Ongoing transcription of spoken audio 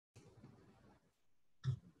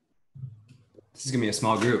This is gonna be a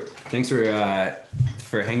small group. Thanks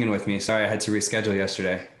for hanging with me. Sorry, I had to reschedule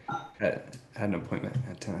yesterday. Had an appointment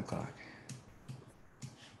at 10 o'clock.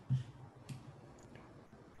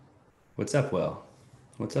 What's up, Will?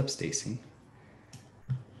 What's up, Stacy?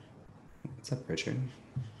 What's up, Richard?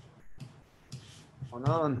 Going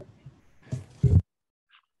on.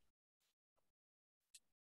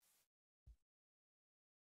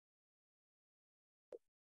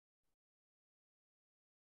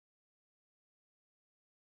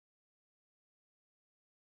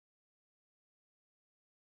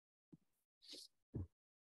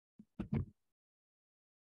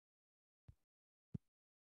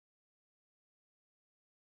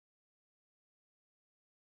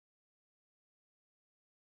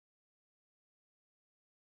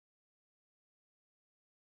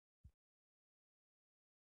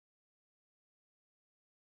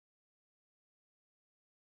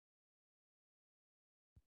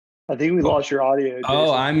 I think we Oh, lost your audio, oh,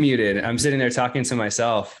 Jason. I'm muted. I'm sitting there talking to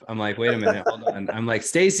myself. I'm like, wait a minute, hold on. I'm like,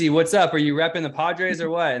 Stacy, what's up? Are you repping the Padres or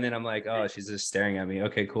what? And then I'm like, oh, she's just staring at me.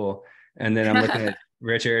 Okay, cool. And then I'm looking at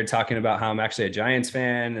Richard talking about how I'm actually a Giants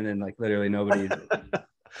fan, and then like literally nobody's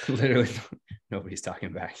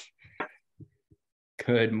talking back.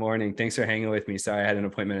 Good morning. Thanks for hanging with me. Sorry, I had an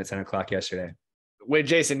appointment at 10 o'clock yesterday. Wait,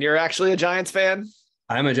 Jason, you're actually a Giants fan?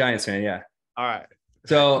 I'm a Giants fan, yeah. All right.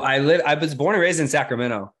 So I was born and raised in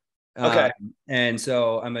Sacramento. Okay. And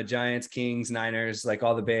so I'm a Giants, Kings, Niners, like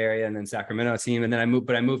all the Bay Area and then Sacramento team. And then I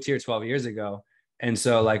moved here 12 years ago. And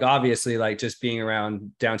so like, obviously like just being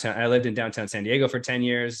around downtown, I lived in downtown San Diego for 10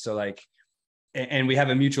 years. So like, and we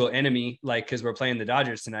have a mutual enemy, like, cause we're playing the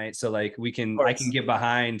Dodgers tonight. So like I can get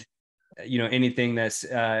behind, anything that's,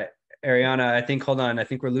 Ariana, I think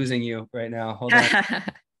we're losing you right now. Hold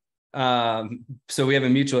on. So we have a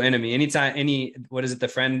mutual enemy. What is it?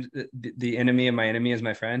 The enemy of my enemy is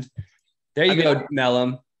my friend. There you go,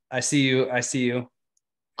 Mellum. I see you.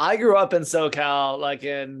 I grew up in SoCal, like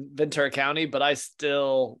in Ventura County, but I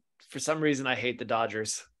still, for some reason, I hate the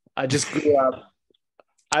Dodgers. I just grew up.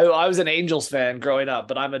 I was an Angels fan growing up,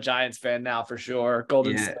 but I'm a Giants fan now for sure.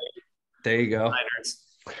 Golden Yeah, State there you go. Niners.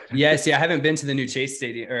 Yes, yeah, I haven't been to the new Chase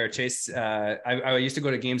Stadium or Chase. I used to go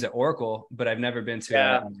to games at Oracle, but I've never been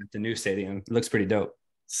to the new stadium. It looks pretty dope.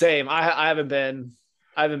 Same. I haven't been.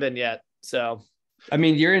 I haven't been yet. So I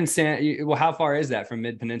mean, you're in well, how far is that from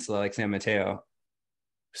Mid Peninsula, like San Mateo?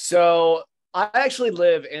 So I actually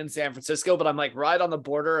live in San Francisco, but I'm like right on the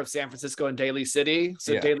border of San Francisco and Daly City.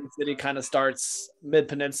 So Yeah. Daly City kind of starts mid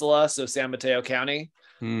peninsula, so San Mateo County.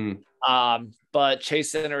 Hmm. But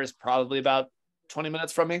Chase Center is probably about 20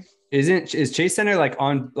 minutes from me. Is Chase Center like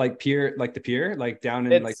on like pier, like the pier, like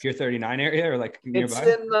down in like Pier 39 area or like It's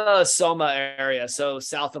nearby? in the Soma area, so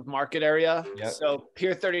south of Market area. Yep. So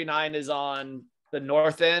Pier 39 is on the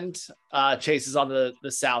north end. Chase is on the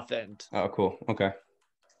south end. Oh, cool. Okay.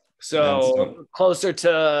 So closer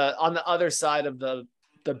to on the other side of the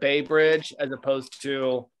Bay Bridge as opposed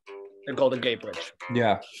to the Golden Gate Bridge.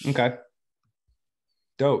 Yeah. Okay.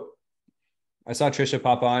 Dope. I saw Trisha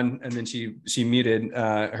pop on and then she muted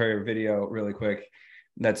her video really quick.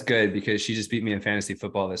 That's good because she just beat me in fantasy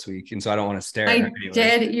football this week. And so I don't want to stare at her anyway.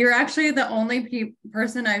 Did. You're actually the only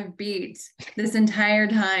person I've beat this entire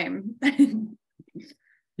time.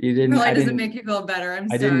 You didn't. Probably doesn't make you feel better.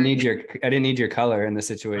 I didn't need your color in the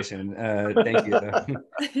situation. Thank you.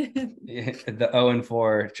 The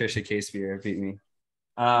 0-4 Trisha Casebeer beat me.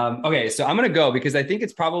 Okay, so I'm gonna go because I think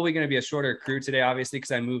it's probably going to be a shorter crew today, obviously,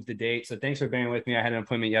 because I moved the date. So thanks for bearing with me. I had an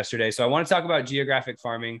appointment yesterday, so I want to talk about geographic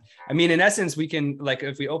farming. I mean, in essence, we can, like,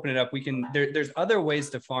 if we open it up, we can. There's other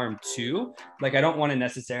ways to farm too. Like, I don't want to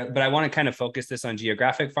necessarily, but I want to kind of focus this on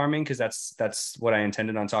geographic farming because that's what I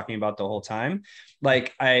intended on talking about the whole time.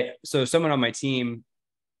 Like, so someone on my team,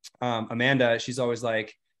 Amanda, she's always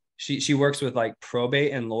like, she works with like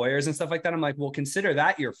probate and lawyers and stuff like that. I'm like, well, consider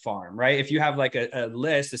that your farm, right? If you have like a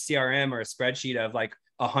list, a CRM or a spreadsheet of like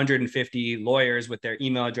 150 lawyers with their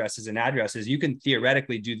email addresses and addresses, you can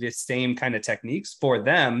theoretically do this same kind of techniques for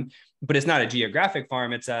them, but it's not a geographic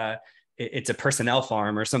farm. It's a personnel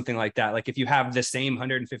farm or something like that. Like if you have the same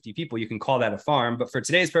 150 people, you can call that a farm. But for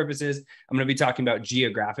today's purposes, I'm going to be talking about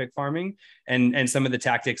geographic farming and some of the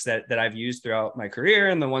tactics that I've used throughout my career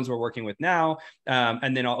and the ones we're working with now.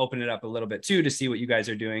 And then I'll open it up a little bit too to see what you guys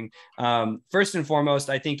are doing. First and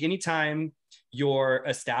foremost, I think anytime you're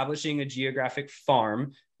establishing a geographic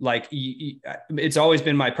farm, like it's always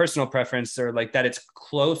been my personal preference or like that it's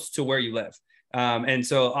close to where you live. And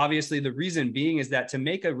so obviously the reason being is that to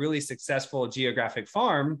make a really successful geographic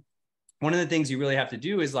farm, one of the things you really have to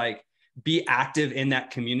do is like be active in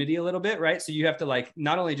that community a little bit, right? So you have to like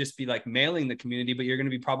not only just be like mailing the community, but you're going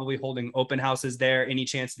to be probably holding open houses there any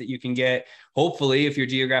chance that you can get. Hopefully, if your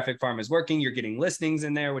geographic farm is working, you're getting listings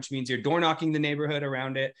in there, which means you're door knocking the neighborhood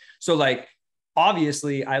around it. So like,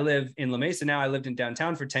 obviously I live in La Mesa now. I lived in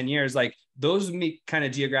downtown for 10 years. Like those make kind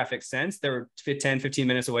of geographic sense. They're 10, 15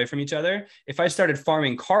 minutes away from each other. If I started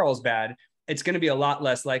farming Carlsbad, it's going to be a lot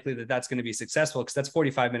less likely that that's going to be successful because that's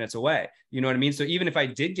 45 minutes away. You know what I mean? So even if I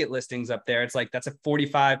did get listings up there, it's like that's a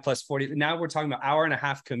 45 plus 40. Now we're talking about hour and a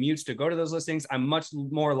half commutes to go to those listings. I'm much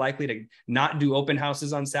more likely to not do open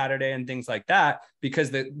houses on Saturday and things like that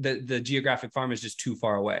because the geographic farm is just too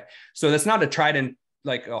far away. So that's not a tried and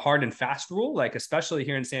like a hard and fast rule, like especially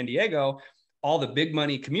here in San Diego, all the big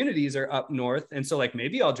money communities are up north. And so like,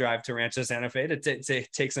 maybe I'll drive to Rancho Santa Fe to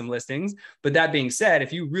take some listings. But that being said,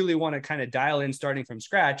 if you really want to kind of dial in starting from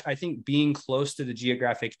scratch, I think being close to the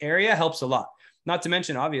geographic area helps a lot. Not to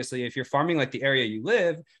mention, obviously, if you're farming like the area you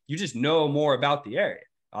live, you just know more about the area.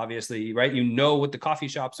 Obviously, right? You know what the coffee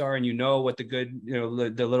shops are and you know what the good, you know,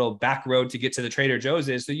 the little back road to get to the Trader Joe's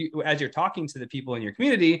is. So you, as you're talking to the people in your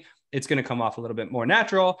community, it's going to come off a little bit more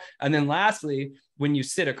natural. And then lastly, when you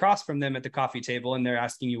sit across from them at the coffee table and they're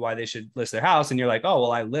asking you why they should list their house and you're like, oh,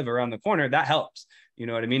 well, I live around the corner, that helps. You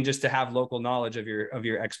know what I mean? Just to have local knowledge of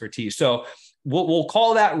your expertise. So we'll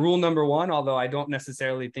call that rule number one, although I don't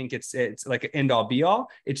necessarily think it's like an end all be all.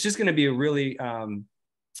 It's just going to be a really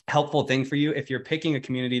helpful thing for you if you're picking a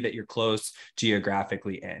community that you're close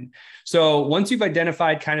geographically in. So once you've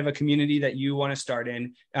identified kind of a community that you want to start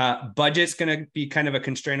in, budget's going to be kind of a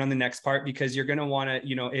constraint on the next part because you're going to want to,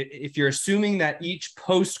 you know, if you're assuming that each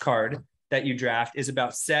postcard that you draft is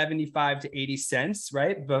about 75 to 80 cents,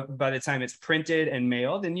 right? But by the time it's printed and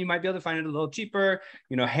mailed, then you might be able to find it a little cheaper.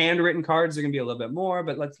 You know, handwritten cards are going to be a little bit more,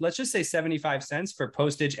 but let's just say 75 cents for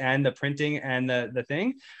postage and the printing and the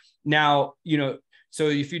thing. Now, you know, so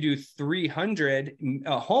if you do 300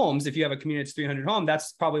 homes, if you have a community that's 300 home,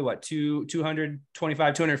 that's probably what, $225,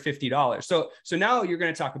 $250. So now you're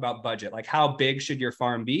going to talk about budget, like how big should your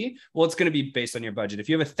farm be? Well, it's going to be based on your budget. If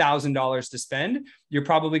you have $1,000 to spend, you're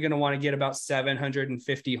probably going to want to get about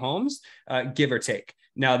 750 homes, give or take.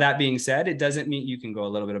 Now, that being said, it doesn't mean you can go a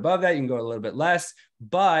little bit above that. You can go a little bit less,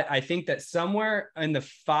 but I think that somewhere in the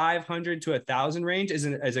 500 to 1,000 range is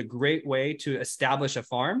a great way to establish a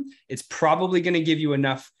farm. It's probably going to give you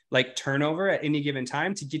enough like turnover at any given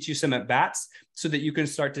time to get you some at bats so that you can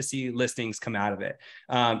start to see listings come out of it.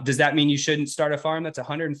 Does that mean you shouldn't start a farm that's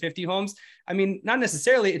 150 homes? I mean, not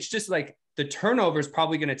necessarily. It's just like the turnover is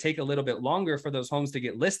probably going to take a little bit longer for those homes to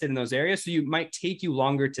get listed in those areas. So you might take you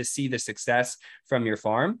longer to see the success from your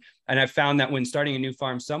farm. And I've found that when starting a new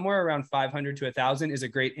farm, somewhere around 500 to 1,000 is a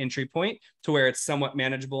great entry point to where it's somewhat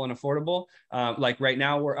manageable and affordable. Like right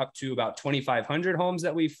now, we're up to about 2,500 homes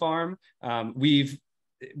that we farm.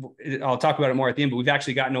 I'll talk about it more at the end, but we've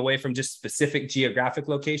actually gotten away from just specific geographic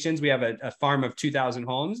locations. We have a farm of 2,000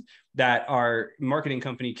 homes that our marketing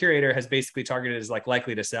company Curator has basically targeted as like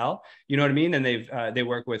likely to sell. You know what I mean? And they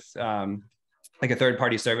work with like a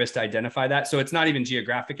third-party service to identify that. So it's not even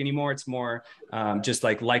geographic anymore. It's more just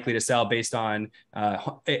like likely to sell based on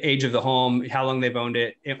age of the home, how long they've owned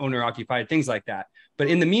it, owner occupied, things like that. But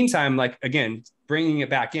in the meantime, like, again, bringing it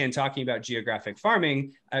back in, talking about geographic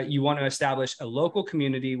farming, you want to establish a local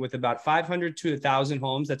community with about 500 to 1,000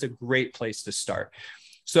 homes. That's a great place to start.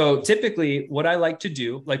 So typically what I like to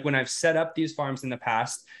do, like when I've set up these farms in the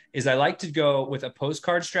past, is I like to go with a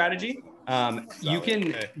postcard strategy. You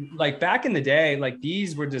can, like back in the day, like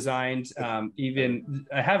these were designed,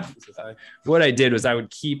 what I did was I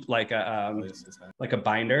would keep like a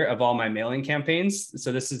binder of all my mailing campaigns.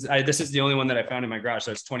 So this is the only one that I found in my garage.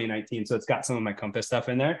 So it's 2019. So it's got some of my Compass stuff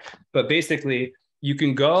in there, but basically you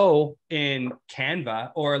can go in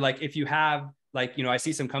Canva, or like if you have, like, you know, I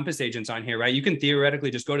see some Compass agents on here, right? You can theoretically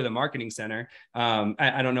just go to the marketing center.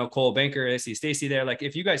 I don't know, Cole Banker, I see Stacy there. Like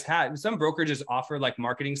if you guys have, some brokerages offer like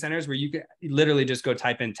marketing centers where you can literally just go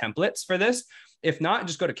type in templates for this. If not,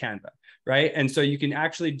 just go to Canva, right? And so you can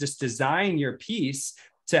actually just design your piece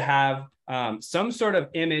to have some sort of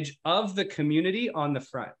image of the community on the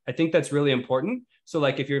front. I think that's really important. So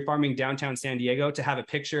like if you're farming downtown San Diego, to have a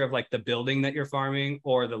picture of like the building that you're farming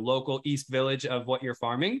or the local East Village of what you're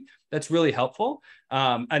farming, that's really helpful.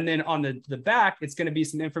 And then on the back, it's going to be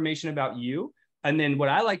some information about you. And then what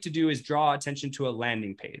I like to do is draw attention to a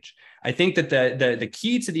landing page. I think that the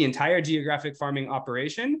key to the entire geographic farming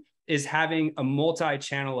operation is having a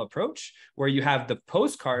multi-channel approach where you have the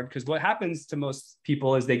postcard, because what happens to most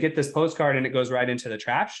people is they get this postcard and it goes right into the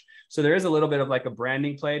trash. So there is a little bit of like a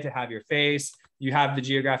branding play to have your face, you have the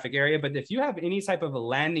geographic area. But if you have any type of a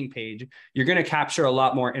landing page, you're going to capture a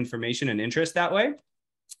lot more information and interest that way.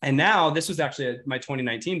 And now this was actually my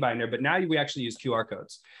 2019 binder, but now we actually use QR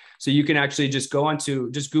codes. So you can actually just go onto,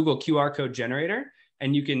 just Google QR code generator,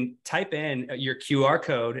 and you can type in your QR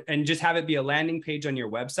code and just have it be a landing page on your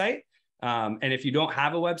website. And if you don't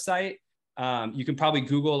have a website, you can probably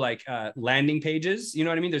Google like landing pages. You know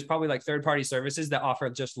what I mean? There's probably like third-party services that offer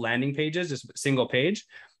just landing pages, just a single page,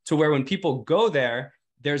 to where when people go there,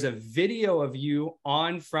 there's a video of you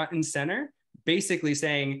on front and center, basically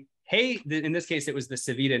saying, hey, in this case, it was the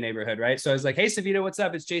Savita neighborhood, right? So I was like, hey, Savita, what's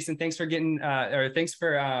up? It's Jason. Thanks for getting, thanks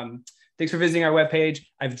for visiting our webpage.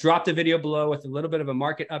 I've dropped a video below with a little bit of a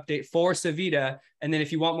market update for Savita. And then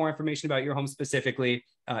if you want more information about your home specifically,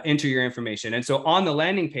 enter your information. And so on the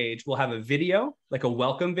landing page, we'll have a video, like a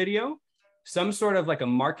welcome video, some sort of like a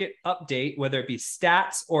market update, whether it be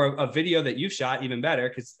stats or a video that you've shot, even better,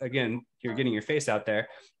 because again, you're getting your face out there.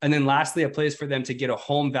 And then lastly, a place for them to get a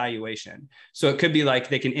home valuation. So it could be like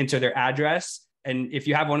they can enter their address. And if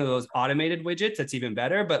you have one of those automated widgets, that's even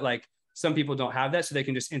better. But like some people don't have that, so they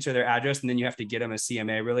can just enter their address and then you have to get them a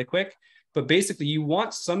CMA really quick. But basically you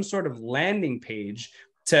want some sort of landing page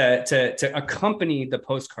to accompany the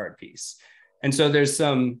postcard piece. And so there's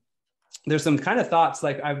some kind of thoughts,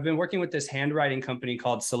 like I've been working with this handwriting company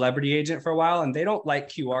called Celebrity Agent for a while, and they don't like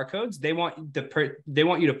QR codes. They want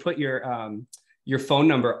you to put your phone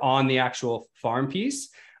number on the actual farm piece.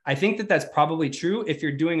 I think that that's probably true if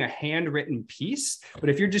you're doing a handwritten piece, but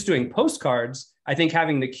if you're just doing postcards, I think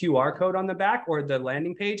having the QR code on the back or the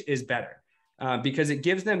landing page is better because it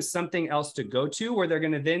gives them something else to go to where they're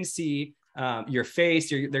going to then see your face.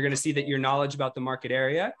 They're going to see that your knowledge about the market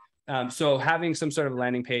area. So having some sort of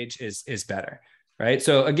landing page is better, right?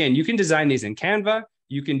 So again, you can design these in Canva.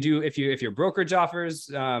 You can do, if your brokerage offers,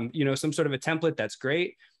 some sort of a template, that's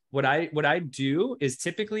great. What I do is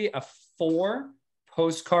typically a 4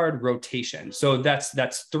 postcard rotation. So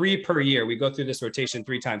that's 3 per year. We go through this rotation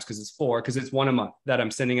 3 times because it's 4, because it's 1 a month that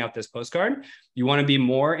I'm sending out this postcard. You want to be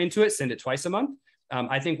more into it, send it twice a month.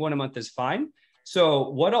 I think 1 a month is fine. So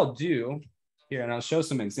what I'll do here, and I'll show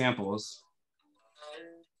some examples.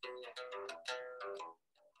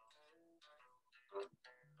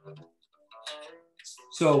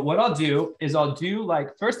 So what I'll do is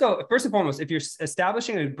like, first and foremost, if you're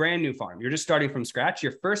establishing a brand new farm, you're just starting from scratch,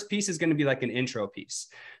 your first piece is going to be like an intro piece.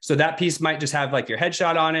 So that piece might just have like your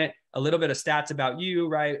headshot on it, a little bit of stats about you,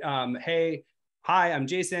 right? Hey, hi, I'm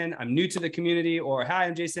Jason. I'm new to the community, or hi,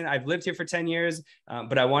 I'm Jason. I've lived here for 10 years,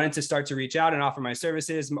 but I wanted to start to reach out and offer my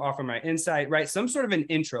services, offer my insight, right? Some sort of an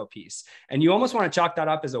intro piece. And you almost want to chalk that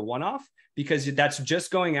up as a one-off, because that's just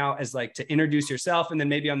going out as like to introduce yourself. And then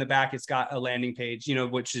maybe on the back, it's got a landing page,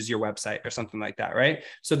 which is your website or something like that, right?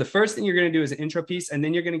 So the first thing you're going to do is an intro piece, and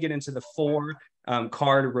then you're going to get into the 4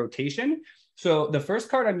 card rotation. So the first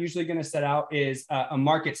card I'm usually going to set out is a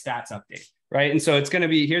market stats update, right? And so it's going to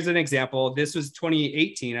be, here's an example. This was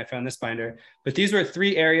 2018. I found this binder, but these were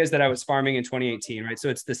 3 areas that I was farming in 2018, right? So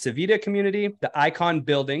it's the Savita community, the Icon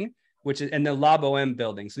building, and the La Boheme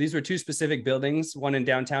building. So these were 2 specific buildings, one in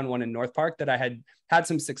downtown, one in North Park, that I had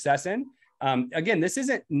some success in. Again, this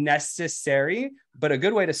isn't necessary, but a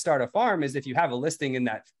good way to start a farm is if you have a listing in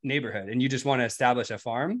that neighborhood and you just want to establish a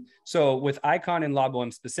farm. So with Icon and La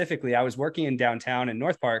Boheme specifically, I was working in downtown and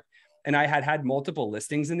North Park, and I had multiple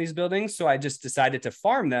listings in these buildings. So I just decided to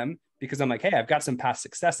farm them because I'm like, hey, I've got some past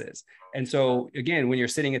successes. And so again, when you're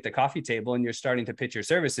sitting at the coffee table and you're starting to pitch your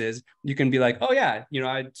services, you can be like, oh yeah,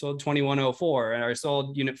 I sold 2104 or I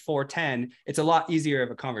sold unit 410. It's a lot easier of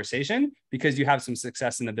a conversation because you have some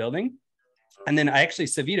success in the building. And then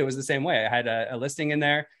Savita was the same way. I had a listing in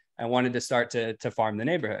there. I wanted to start to farm the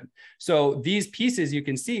neighborhood. So these pieces, you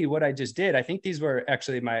can see what I just did. I think these were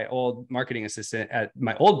actually my old marketing assistant at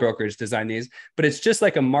my old brokerage designed these, but it's just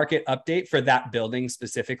like a market update for that building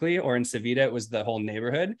specifically, or in Savita, it was the whole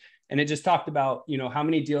neighborhood. And it just talked about, how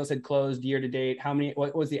many deals had closed year to date,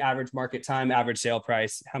 what was the average market time, average sale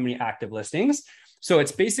price, how many active listings. So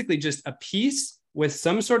it's basically just a piece with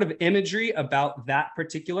some sort of imagery about that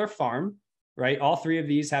particular farm, right? All 3 of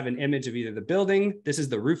these have an image of either the building. This is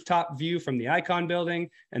the rooftop view from the Icon building.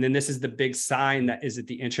 And then this is the big sign that is at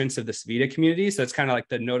the entrance of the Savita community. So it's kind of like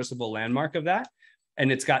the noticeable landmark of that.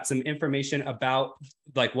 And it's got some information about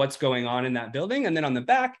like what's going on in that building. And then on the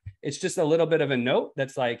back, it's just a little bit of a note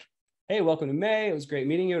that's like, hey, welcome to May. It was great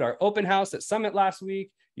meeting you at our open house at Summit last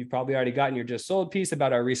week. You've probably already gotten your just sold piece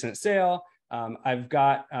about our recent sale. I've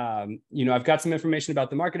got, I've got some information about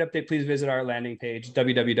the market update. Please visit our landing page,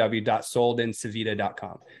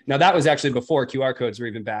 www.soldinsevita.com. Now that was actually before QR codes were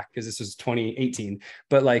even back, because this was 2018.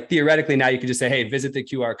 But like theoretically now you could just say, hey, visit the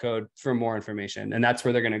QR code for more information. And that's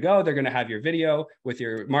where they're going to go. They're going to have your video with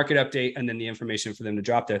your market update and then the information for them to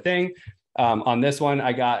drop their thing. On this one,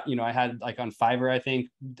 I got, I had like on Fiverr, I think,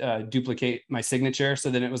 duplicate my signature. So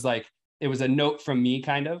then it was like, it was a note from me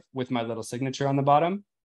kind of with my little signature on the bottom.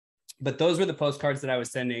 But those were the postcards that I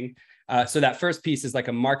was sending. So that first piece is like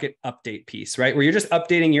a market update piece, right? Where you're just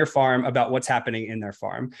updating your farm about what's happening in their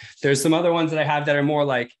farm. There's some other ones that I have that are more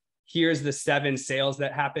like, here's the 7 sales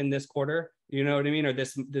that happened this quarter. You know what I mean? Or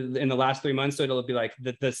in the last 3 months. So it'll be like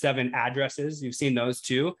the 7 addresses. You've seen those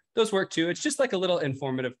too. Those work too. It's just like a little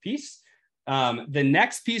informative piece. The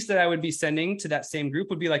next piece that I would be sending to that same group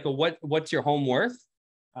would be like what's your home worth?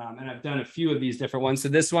 And I've done a few of these different ones. So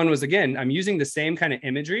this one was, again, I'm using the same kind of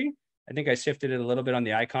imagery. I think I shifted it a little bit on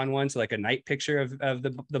the icon one. So like a night picture of the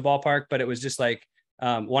ballpark, but it was just like,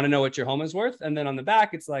 want to know what your home is worth. And then on the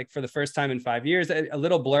back, it's like, for the first time in 5 years, a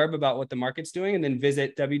little blurb about what the market's doing, and then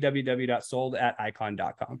visit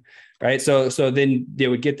www.soldaticon.com, right? So then they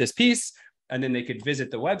would get this piece, and then they could visit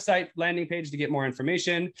the website landing page to get more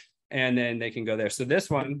information, and then they can go there. So this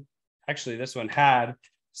one had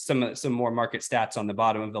some more market stats on the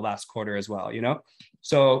bottom of the last quarter as well,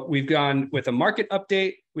 So we've gone with a market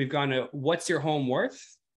update. We've gone to what's your home worth?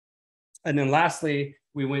 And then lastly,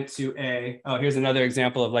 we went to here's another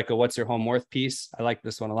example of like a what's your home worth piece. I like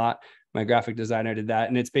this one a lot. My graphic designer did that.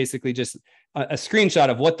 And it's basically just a screenshot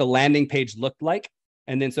of what the landing page looked like.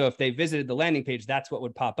 And then so if they visited the landing page, that's what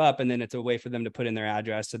would pop up. And then it's a way for them to put in their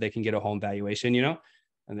address so they can get a home valuation,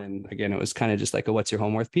 And then again, it was kind of just like a what's your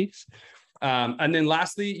home worth piece. And then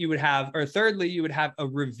thirdly, you would have a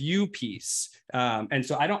review piece. And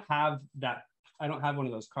so I don't have one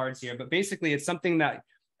of those cards here, but basically it's something that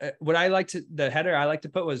the header I like to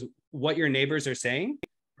put was what your neighbors are saying,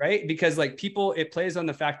 right? Because like it plays on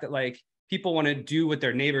the fact that like people want to do what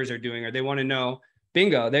their neighbors are doing, or they want to know,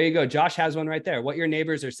 bingo, there you go. Josh has one right there. What your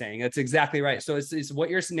neighbors are saying. That's exactly right. So it's what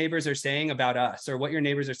your neighbors are saying about us, or what your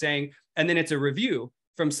neighbors are saying. And then it's a review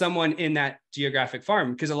from someone in that geographic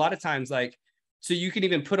farm. Because a lot of times, so you can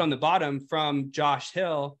even put on the bottom, from Josh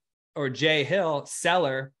Hill or Jay Hill,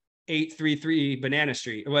 seller 833 Banana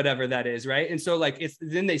Street, or whatever that is, right? And so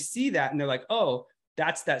then they see that and they're like, oh,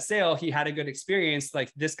 that's that sale. He had a good experience.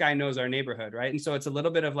 Like, this guy knows our neighborhood, right? And so it's a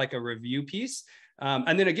little bit of like a review piece.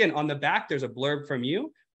 And then again, on the back, there's a blurb from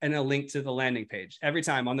you and a link to the landing page. Every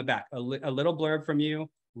time on the back, a little blurb from you,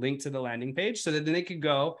 link to the landing page, so that then they could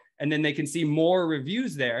go and then they can see more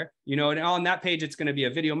reviews there, and on that page, it's going to be a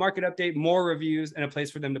video market update, more reviews, and a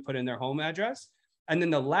place for them to put in their home address. And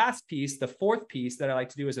then the last piece, the fourth piece that I like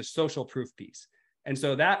to do, is a social proof piece. And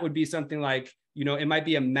so that would be something like, it might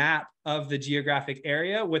be a map of the geographic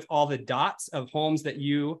area with all the dots of homes that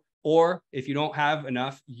you, or if you don't have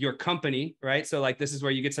enough, your company, right? So like, this is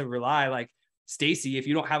where you get to rely, like, Stacy, if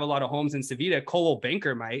you don't have a lot of homes in Sevita, Coldwell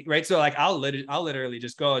Banker might, right? So like, I'll literally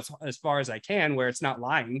just go as far as I can where it's not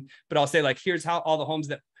lying, but I'll say like, here's how all the homes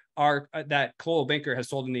that Coldwell Banker has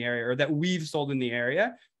sold in the area, or that we've sold in the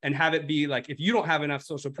area, and have it be like, if you don't have enough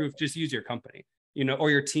social proof, just use your company, or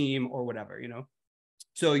your team or whatever,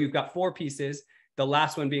 So you've got 4 pieces. The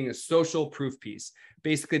last one being a social proof piece.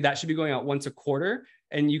 Basically, that should be going out once a quarter.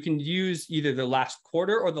 And you can use either the last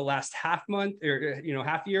quarter or the last half month, or,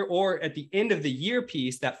 half year, or at the end of the year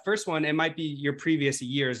piece. That first one, it might be your previous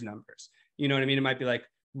year's numbers. You know what I mean? It might be like,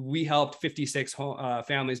 we helped 56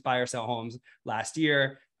 families buy or sell homes last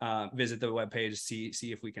year. Visit the webpage,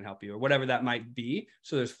 see if we can help you, or whatever that might be.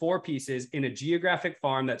 So there's 4 pieces in a geographic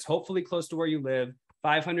farm that's hopefully close to where you live.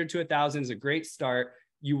 500 to 1,000 is a great start.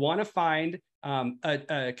 You want to find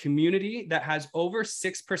a community that has over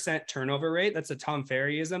 6% turnover rate. That's a Tom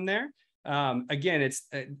Ferryism there. Again,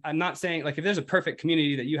 I'm not saying like, if there's a perfect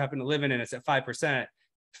community that you happen to live in and it's at 5%,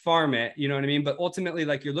 farm it, you know what I mean? But ultimately,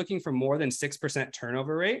 like, you're looking for more than 6%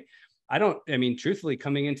 turnover rate. Truthfully,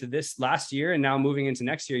 coming into this last year and now moving into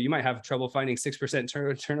next year, you might have trouble finding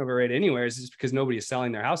 6% turnover rate anywhere, just because nobody is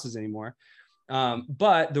selling their houses anymore.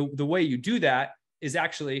 But the way you do that is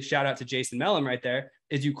actually, shout out to Jason Mellum right there,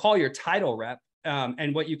 is you call your title rep.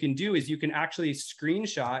 And what you can do is you can actually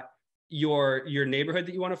screenshot your neighborhood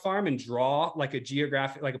that you want to farm and draw like a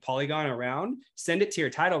geographic, like a polygon around, send it to your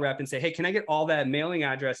title rep and say, hey, can I get all that mailing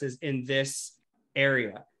addresses in this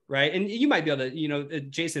area? Right. And you might be able to,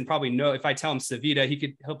 Jason probably know, if I tell him Sevita,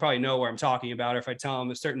 he'll probably know where I'm talking about. Or if I tell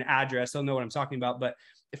him a certain address, he'll know what I'm talking about. But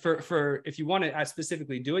if you want to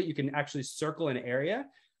specifically do it, you can actually circle an area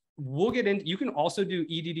we'll get in. You can also do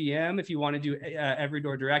EDDM if you want to do every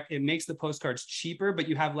door direct. It makes the postcards cheaper, but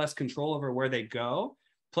you have less control over where they go.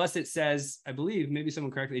 Plus it says, I believe, maybe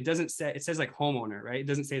someone correctly, it doesn't say, it says like homeowner, right? It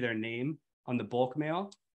doesn't say their name on the bulk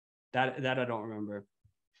mail. That I don't remember.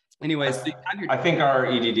 Anyways, I think our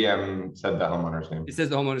EDDM said the homeowner's name. It says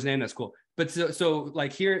the homeowner's name. That's cool. But so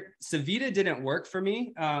like here, Savita didn't work for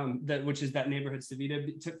me, which is that neighborhood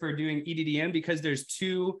Savita, for doing EDDM, because there's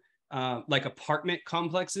two like apartment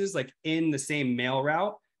complexes like in the same mail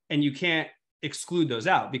route, and you can't exclude those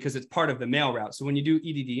out because it's part of the mail route. So when you do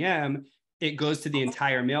EDDM, it goes to the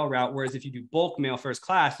entire mail route. Whereas if you do bulk mail first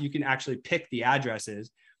class, you can actually pick the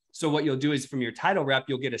addresses. So what you'll do is from your title rep,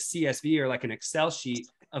 you'll get a CSV or like an Excel sheet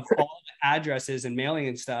of all the addresses and mailing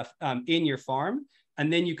and stuff in your farm.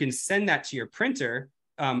 And then you can send that to your printer.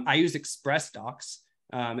 I use Express Docs,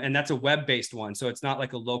 and that's a web-based one. So it's not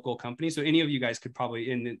like a local company. So any of you guys could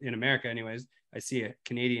probably, in America anyways, I see a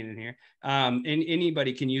Canadian in here, and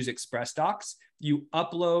anybody can use Express Docs. You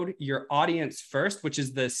upload your audience first, which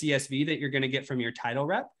is the CSV that you're going to get from your title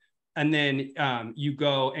rep. And then you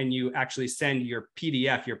go and you actually send your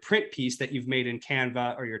PDF, your print piece that you've made in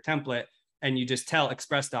Canva or your template, and you just tell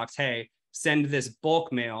Express Docs, hey, send this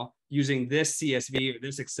bulk mail using this CSV or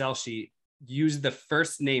this Excel sheet, use the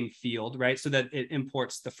first name field, right? So that it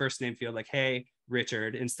imports the first name field, like, hey,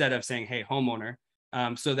 Richard, instead of saying, hey, homeowner,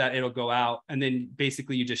 so that it'll go out. And then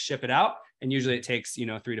basically you just ship it out. And usually it takes, 3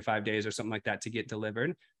 to 5 days or something like that to get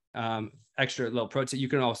delivered. Extra little pro tip, you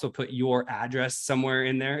can also put your address somewhere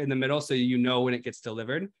in there in the middle, so you know when it gets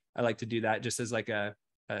delivered. I like to do that just as like a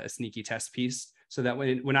sneaky test piece, so that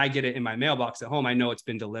when I get it in my mailbox at home, I know it's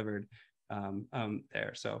been delivered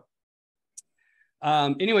there. So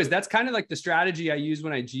anyways, that's kind of like the strategy I use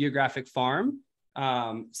when I geographic farm.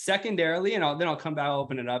 Secondarily, and then I'll come back, I'll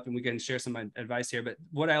open it up and we can share some advice here. But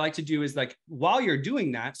what I like to do is, like, while you're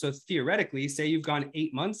doing that, so theoretically, say you've gone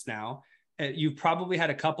 8 months now, you've probably had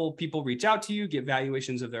a couple people reach out to you, get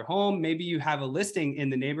valuations of their home. Maybe you have a listing in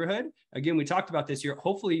the neighborhood. Again, we talked about this.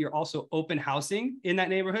 Hopefully you're also open housing in that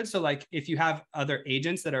neighborhood. So like if you have other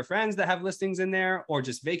agents that are friends that have listings in there, or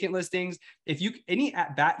just vacant listings, any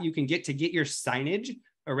at bat you can get to get your signage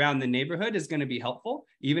around the neighborhood is going to be helpful.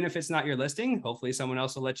 Even if it's not your listing, hopefully someone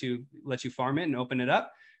else will let you farm it and open it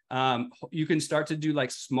up. You can start to do like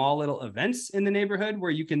small little events in the neighborhood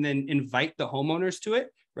where you can then invite the homeowners to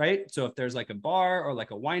it, right? So if there's like a bar or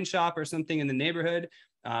like a wine shop or something in the neighborhood,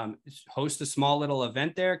 host a small little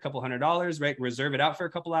event there, a couple $100, right? Reserve it out for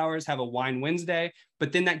a couple hours, have a wine Wednesday,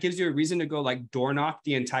 but then that gives you a reason to go like door knock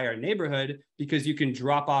the entire neighborhood, because you can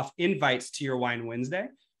drop off invites to your wine Wednesday.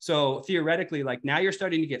 So theoretically, like now you're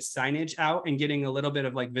starting to get signage out and getting a little bit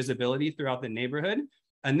of like visibility throughout the neighborhood.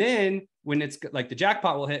 And then when it's like the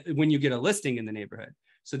jackpot will hit when you get a listing in the neighborhood.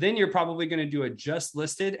 So then you're probably going to do a just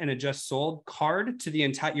listed and a just sold card to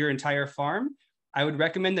your entire farm. I would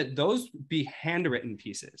recommend that those be handwritten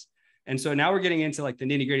pieces. And so now we're getting into like the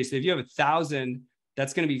nitty gritty. So if you have 1,000,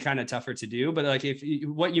 that's going to be kind of tougher to do. But like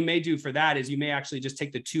what you may do for that is you may actually just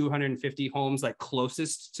take the 250 homes like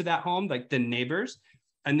closest to that home, like the neighbors.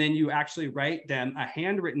 And then you actually write them a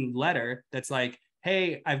handwritten letter that's like,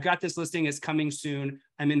 hey, I've got this listing, it's coming soon.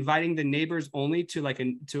 I'm inviting the neighbors only to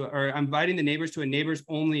I'm inviting the neighbors to a neighbors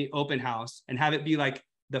only open house, and have it be like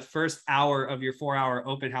the first hour of your 4-hour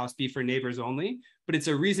open house be for neighbors only. But it's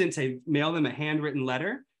a reason to mail them a handwritten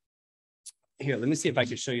letter. Here, let me see if I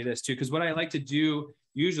can show you this too. Because what I like to do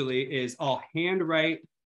usually is I'll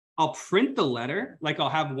print the letter. Like I'll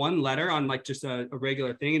have one letter on like just a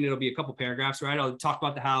regular thing, and it'll be a couple paragraphs, right? I'll talk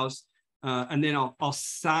about the house. And then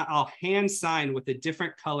I'll hand sign with a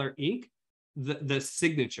different color ink the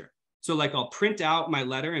signature. So like I'll print out my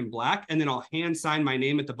letter in black, and then I'll hand sign my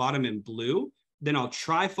name at the bottom in blue. Then I'll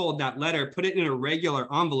trifold that letter, put it in a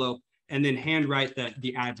regular envelope, and then handwrite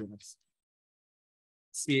the address.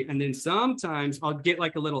 See, and then sometimes I'll get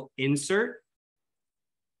like a little insert.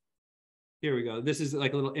 Here we go. This is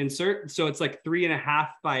like a little insert. So it's like 3.5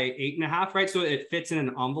 by 8.5, right? So it fits in an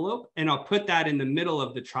envelope, and I'll put that in the middle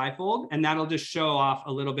of the trifold, and that'll just show off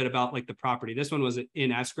a little bit about like the property. This one was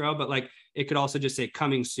in escrow, but like it could also just say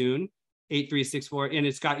coming soon, 8364, and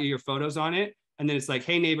it's got your photos on it. And then it's like,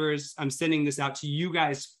 hey neighbors, I'm sending this out to you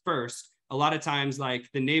guys first. A lot of times like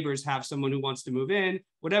the neighbors have someone who wants to move in,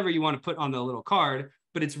 whatever you want to put on the little card,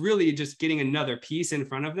 but it's really just getting another piece in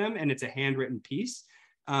front of them, and it's a handwritten piece.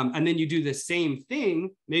 And then you do the same thing,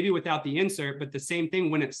 maybe without the insert, but the same thing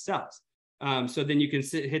when it sells. So then you can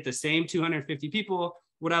hit the same 250 people.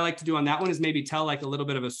 What I like to do on that one is maybe tell like a little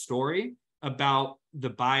bit of a story about the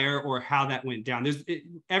buyer or how that went down.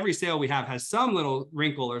 Every sale we have has some little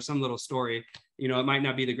wrinkle or some little story. You know, it might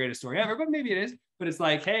not be the greatest story ever, but maybe it is. But it's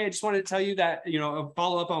like, hey, I just wanted to tell you that, you know, a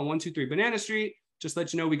follow up on 123 Banana Street. Just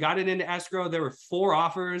let you know, we got it into escrow. There were 4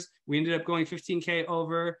 offers. We ended up going 15K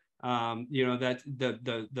over. You know, that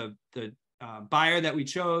the buyer that we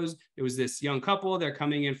chose, it was this young couple. They're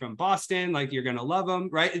coming in from Boston. Like, you're gonna love them,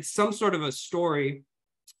 right? It's some sort of a story,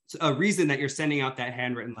 a reason that you're sending out that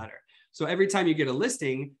handwritten letter. So every time you get a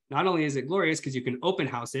listing, not only is it glorious because you can open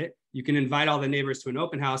house it, you can invite all the neighbors to an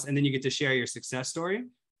open house, and then you get to share your success story,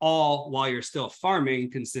 all while you're still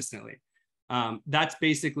farming consistently. That's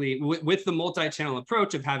basically with the multi-channel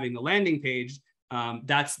approach of having the landing page.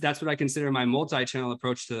 That's what I consider my multi-channel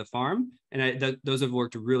approach to the farm, and those have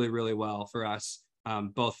worked really, really well for us,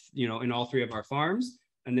 both, you know, in all 3 of our farms.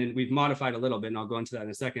 And then we've modified a little bit, and I'll go into that in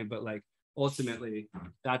a second. But like, ultimately,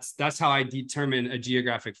 that's how I determine a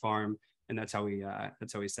geographic farm, and that's how we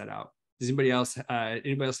set out. Does anybody else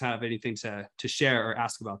have anything to share or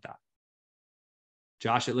ask about that?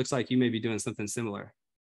 Josh, it looks like you may be doing something similar.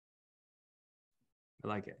 I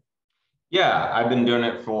like it. Yeah, I've been doing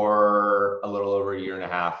it for a little over 1.5 years,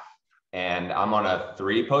 and I'm on a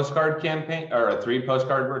 3 postcard campaign, or a 3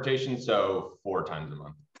 postcard rotation, so 4 times a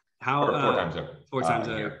month. How 4 times a 4 times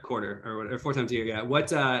a quarter, or whatever, 4 times a year. Yeah. What?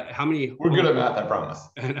 How many? We're good at math, I promise.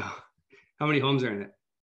 I know. How many homes are in it?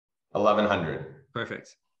 1,100.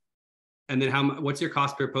 Perfect. And then what's your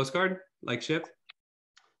cost per postcard, like shipped?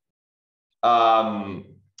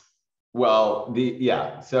 Well,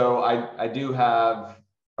 so I do have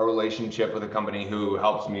a relationship with a company who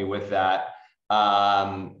helps me with that.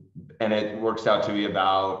 And it works out to be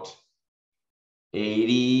about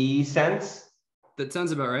 80 cents. That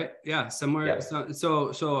sounds about right. Yeah, somewhere. Yeah.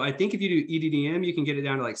 So I think if you do EDDM, you can get it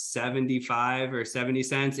down to like 75 or 70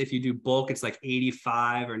 cents. If you do bulk, it's like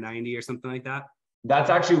 85 or 90 or something like that.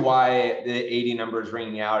 That's actually why the 80 number is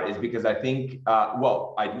ringing out, is because I think,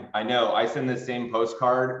 I know I send the same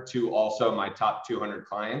postcard to also my top 200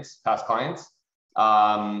 past clients.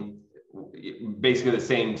 Basically the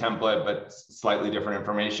same template, but slightly different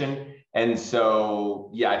information. And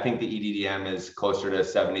so, yeah, I think the EDDM is closer to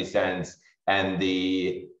 70 cents. And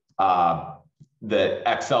the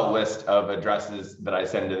Excel list of addresses that I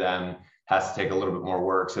send to them has to take a little bit more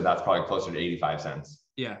work. So that's probably closer to 85 cents.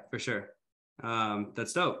 Yeah, for sure.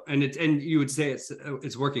 That's dope. And you would say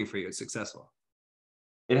it's working for you. It's successful.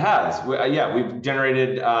 It has. We've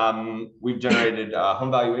generated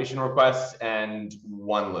home valuation requests and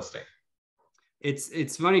 1 listing.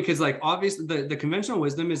 It's funny because, like, obviously the conventional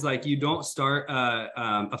wisdom is like, you don't start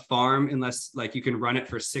a farm unless like you can run it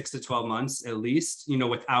for 6 to 12 months at least, you know,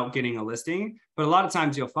 without getting a listing. But a lot of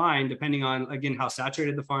times you'll find, depending on, again, how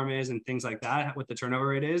saturated the farm is and things like that, what the turnover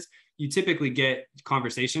rate is, you typically get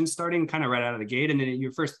conversations starting kind of right out of the gate. And then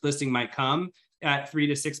your first listing might come at 3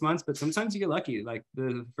 to 6 months, but sometimes you get lucky. Like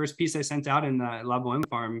the first piece I sent out in the La Boheme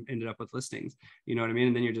farm ended up with listings, you know what I mean?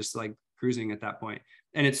 And then you're just like cruising at that point.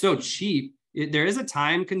 And it's so cheap. There is a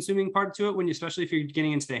time consuming part to it, especially if you're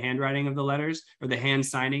getting into the handwriting of the letters or the hand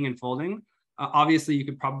signing and folding. Obviously you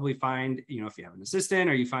could probably find, you know, if you have an assistant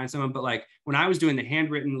or you find someone, but like when I was doing the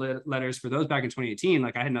handwritten letters for those back in 2018,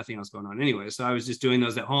 like I had nothing else going on anyway. So I was just doing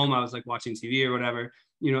those at home. I was like watching TV or whatever,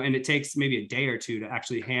 you know, and it takes maybe a day or 2 to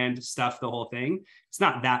actually hand stuff the whole thing. It's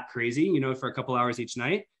not that crazy, you know, for a couple hours each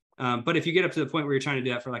night. But if you get up to the point where you're trying to do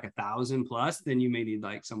that for like 1,000 plus, then you may need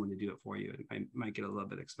like someone to do it for you. It might get a little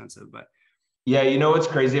bit expensive, but yeah, you know what's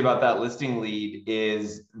crazy about that listing lead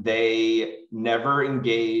is they never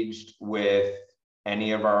engaged with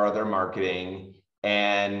any of our other marketing,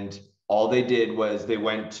 and all they did was they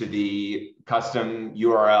went to the custom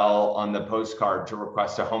URL on the postcard to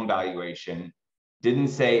request a home valuation. Didn't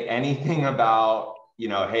say anything about, you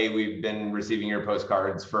know, hey, we've been receiving your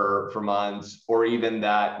postcards for months, or even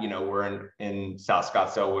that, you know, we're in South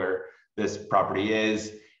Scottsdale where this property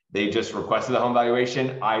is. They just requested the home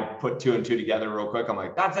valuation. I put 2 and 2 together real quick. I'm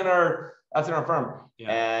like, that's in our firm.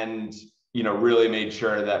 Yeah. And, you know, really made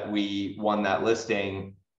sure that we won that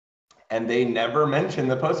listing. And they never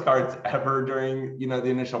mentioned the postcards ever during, you know, the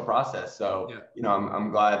initial process. So, yeah, you know,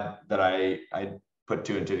 I'm glad that I put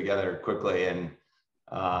 2 and 2 together quickly. And,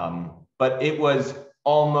 but it was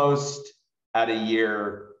almost at a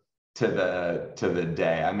year to the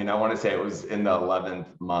day. I mean, I want to say it was in the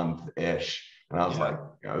 11th month-ish. And I was like,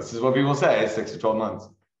 you know, this is what people say, 6 to 12 months.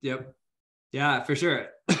 Yep. Yeah, for sure.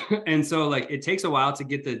 And so like, it takes a while to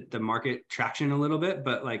get the market traction a little bit,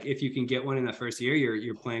 but like, if you can get one in the first year,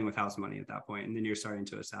 you're playing with house money at that point, and then you're starting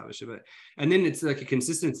to establish it. And then it's like a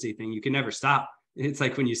consistency thing. You can never stop. It's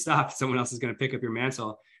like when you stop, someone else is going to pick up your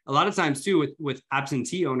mantle. A lot of times too, with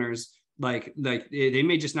absentee owners, they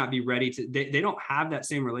may just not be ready to, they don't have that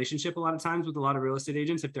same relationship a lot of times with a lot of real estate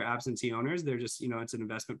agents. If they're absentee owners, they're just, it's an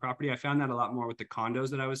investment property. I found that a lot more with the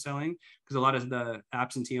condos that I was selling, because a lot of the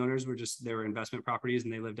absentee owners they were investment properties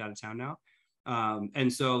and they lived out of town now.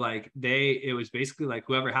 And so like it was basically like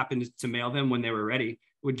whoever happened to mail them when they were ready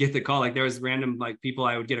would get the call. Like there was random like people,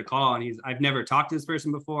 I would get a call and I've never talked to this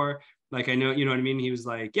person before. Like, I know, you know what I mean? He was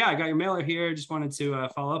like, yeah, I got your mailer here. Just wanted to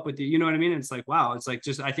follow up with you. You know what I mean? And it's like, wow. It's like,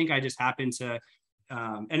 I think I just happened to,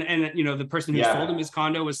 and the person who sold him his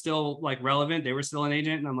condo was still like relevant. They were still an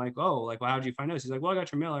agent. And I'm like, oh, like, well, how'd you find us? He's like, well, I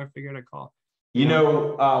got your mailer. I figured I'd call.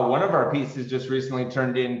 One of our pieces just recently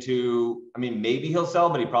turned into, I mean, maybe he'll sell,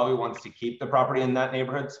 but he probably wants to keep the property in that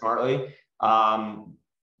neighborhood smartly.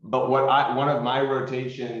 But one of my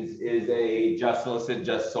rotations is a just listed,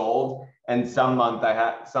 just sold. And some months I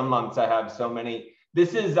have so many.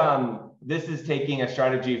 This is taking a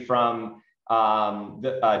strategy from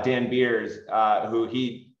Dan Beers, who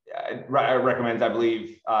he recommends, I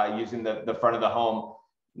believe, using the front of the home,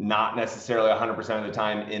 not necessarily 100% of the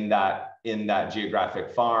time in that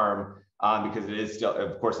geographic farm, because it is still,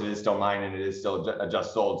 of course, it is still mine and it is still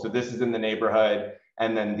just sold. So this is in the neighborhood,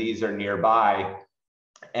 and then these are nearby.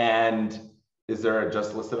 And is there a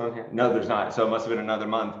just listed on here? No, there's not. So it must have been another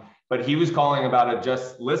month. But he was calling about a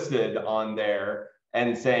just listed on there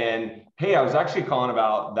and saying, hey, I was actually calling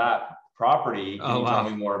about that property. Can you tell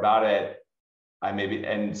me more about it?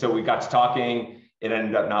 And so we got to talking. It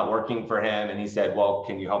ended up not working for him. And he said, well,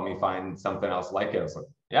 can you help me find something else like it? I was like,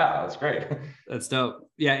 yeah, that's great. That's dope.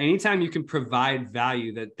 Yeah. Anytime you can provide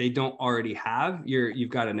value that they don't already have,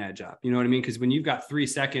 you've got an edge up. You know what I mean? Because when you've got 3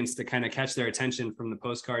 seconds to kind of catch their attention from the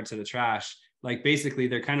postcard to the trash, like basically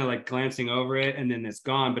they're kind of like glancing over it and then it's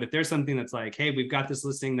gone. But if there's something that's like, hey, we've got this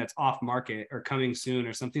listing that's off market or coming soon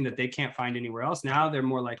or something that they can't find anywhere else, now they're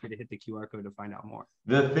more likely to hit the QR code to find out more.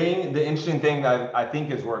 The interesting thing that I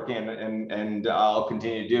think is working and I'll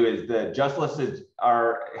continue to do is the just listed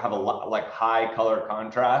have a lot like high color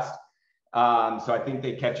contrast. So I think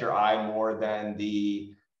they catch your eye more than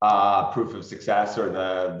the proof of success or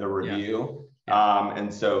the review. Yeah.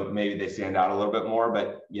 And so maybe they stand out a little bit more,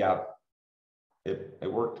 but yeah.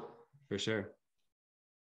 It worked for sure.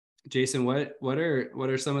 Jason, what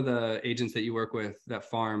are some of the agents that you work with that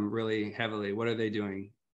farm really heavily? What are they doing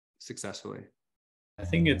successfully? I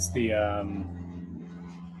think it's the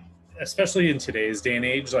especially in today's day and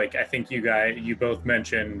age, like I think you both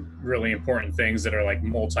mentioned really important things that are like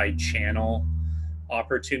multi-channel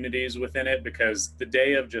opportunities within it, because the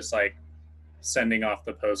day of just like sending off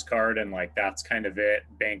the postcard and like that's kind of it,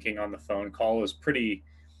 banking on the phone call is pretty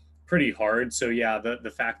hard. So yeah, the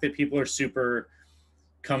fact that people are super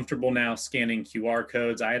comfortable now scanning QR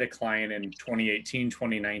codes. I had a client in 2018,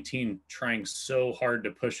 2019 trying so hard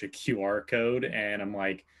to push a QR code, and I'm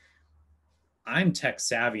like, I'm tech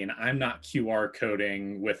savvy and I'm not QR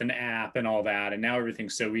coding with an app and all that, and now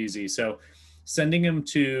everything's so easy. So sending them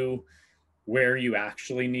to where you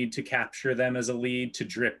actually need to capture them as a lead to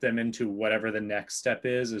drip them into whatever the next step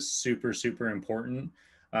is super, super important.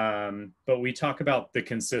 But we talk about the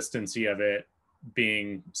consistency of it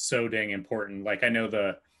being so dang important. Like I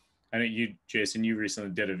know you, Jason, you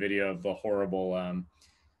recently did a video of the horrible,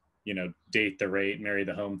 date the rate, marry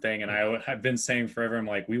the home thing. And I've been saying forever, I'm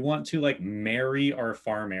like, we want to like marry our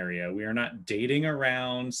farm area. We are not dating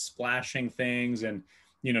around, splashing things and,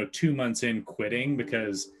 2 months in quitting,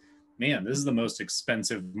 because man, this is the most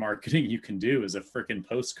expensive marketing you can do is a freaking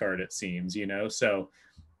postcard, it seems, so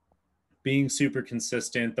being super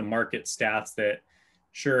consistent, the market stats that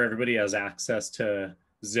sure everybody has access to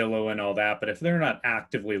Zillow and all that, but if they're not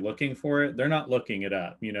actively looking for it, they're not looking it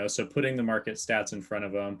up, so putting the market stats in front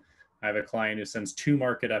of them. I have a client who sends 2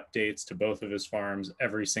 market updates to both of his farms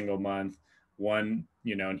every single month. One,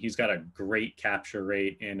 and he's got a great capture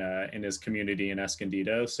rate in his community in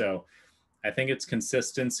Escondido. So I think it's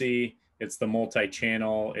consistency. It's the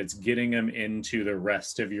multi-channel. It's getting them into the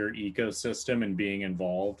rest of your ecosystem and being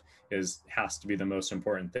involved has to be the most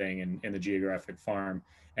important thing in the geographic farm.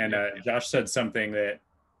 And Josh said something that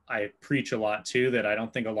I preach a lot too, that I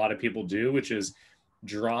don't think a lot of people do, which is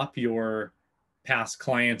drop your past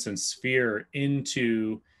clients and sphere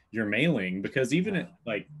into your mailing, because even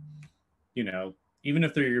even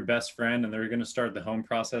if they're your best friend and they're going to start the home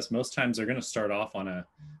process, most times they're going to start off on a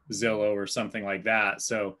Zillow or something like that.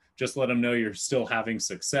 So just let them know you're still having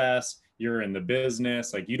success. You're in the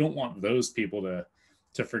business. Like you don't want those people to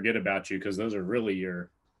forget about you, because those are really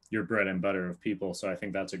your bread and butter of people. So I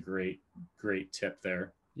think that's a great tip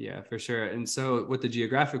there. Yeah, for sure. And so with the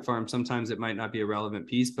geographic farm, sometimes it might not be a relevant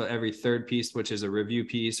piece, but every third piece, which is a review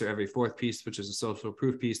piece, or every fourth piece, which is a social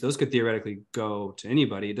proof piece, those could theoretically go to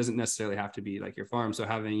anybody. It doesn't necessarily have to be like your farm. So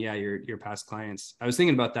having, your past clients. I was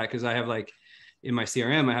thinking about that because I have like in my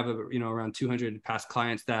CRM, I have around 200 past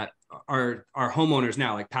clients that are homeowners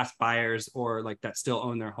now, like past buyers or like that still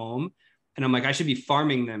own their home. And I'm like, I should be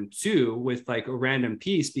farming them too with like a random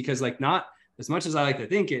piece, because like not as much as I like to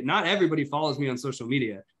think it, not everybody follows me on social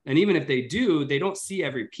media. And even if they do, they don't see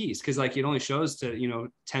every piece because like it only shows to,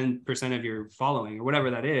 10% of your following or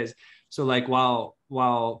whatever that is. So like while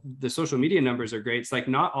the social media numbers are great, it's like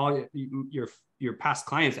not all your past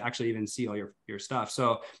clients actually even see all your stuff.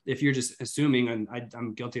 So if you're just assuming, and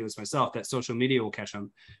I'm guilty of this myself, that social media will catch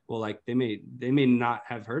them, well, like they may not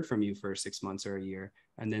have heard from you for 6 months or a year.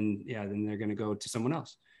 And then they're going to go to someone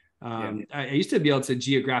else. I used to be able to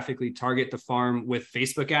geographically target the farm with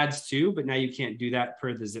Facebook ads too, but now you can't do that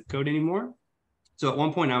per the zip code anymore. So at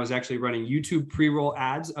one point I was actually running YouTube pre-roll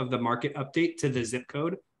ads of the market update to the zip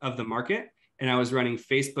code of the market. And I was running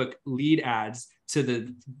Facebook lead ads to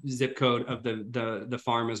the zip code of the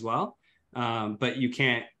farm as well. But you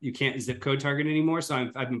can't zip code target anymore. So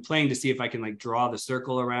I've been playing to see if I can like draw the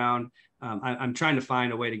circle around. I'm trying to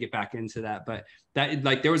find a way to get back into that, but that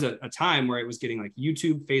like there was a time where it was getting like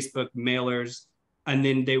YouTube, Facebook, mailers, and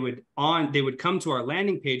then they would come to our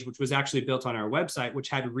landing page, which was actually built on our website, which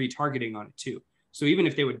had retargeting on it too. So even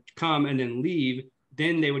if they would come and then leave,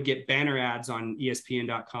 then they would get banner ads on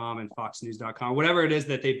ESPN.com and FoxNews.com, whatever it is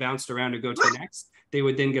that they bounced around to go to next. They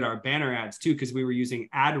would then get our banner ads too, because we were using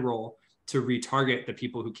ad roll to retarget the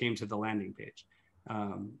people who came to the landing page.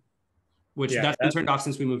 That's been turned off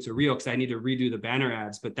since we moved to Reel, because I need to redo the banner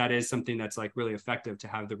ads, but that is something that's like really effective to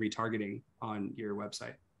have the retargeting on your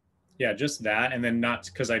website. Yeah, just that. And then not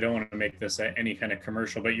because I don't want to make this any kind of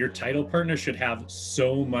commercial, but your title partner should have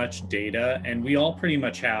so much data. And we all pretty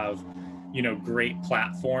much have, great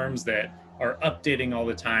platforms that are updating all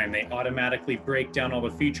the time. They automatically break down all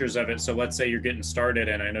the features of it. So let's say you're getting started,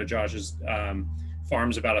 and I know Josh's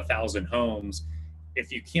farm's about 1,000 homes.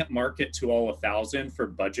 If you can't market to all 1,000 for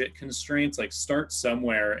budget constraints, like start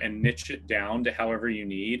somewhere and niche it down to however you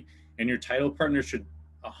need. And your title partner should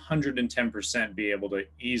 110% be able to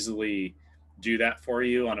easily do that for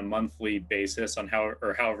you on a monthly basis on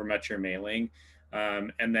however much you're mailing.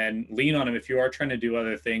 And then lean on them if you are trying to do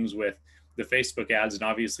other things with the Facebook ads. And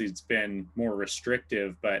obviously it's been more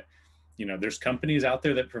restrictive, but there's companies out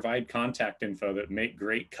there that provide contact info that make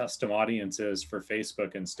great custom audiences for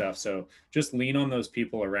Facebook and stuff. So just lean on those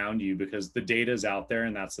people around you, because the data is out there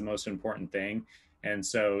and that's the most important thing. And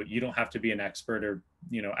so you don't have to be an expert or,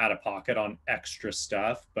 out of pocket on extra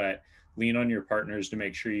stuff, but lean on your partners to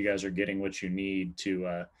make sure you guys are getting what you need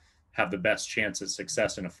to have the best chance at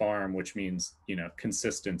success in a farm, which means,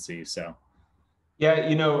 consistency. So. Yeah.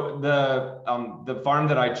 The farm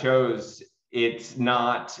that I chose, it's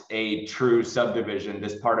not a true subdivision.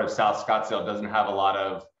 This part of South Scottsdale doesn't have a lot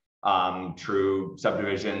of true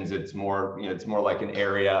subdivisions. It's more, it's more like an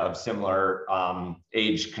area of similar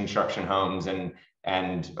age construction homes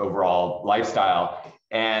and overall lifestyle.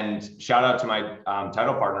 And shout out to my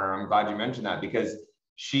title partner. I'm glad you mentioned that, because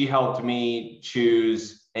she helped me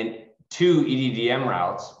choose two EDDM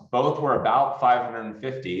routes. Both were about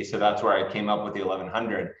 550. So that's where I came up with the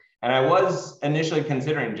 1,100. And I was initially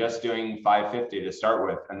considering just doing 550 to start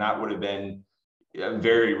with, and that would have been a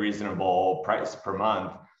very reasonable price per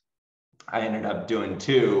month. I ended up doing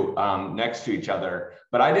two next to each other,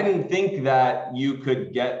 but I didn't think that you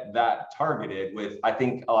could get that targeted with. I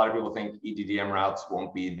think a lot of people think EDDM routes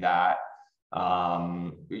won't be that,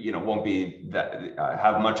 won't be that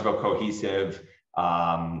have much of a cohesive,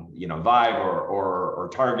 vibe or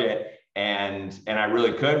target. And I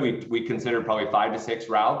really could. We considered probably 5 to 6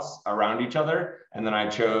 routes around each other, and then I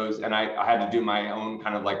chose, and I had to do my own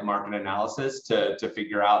kind of like market analysis to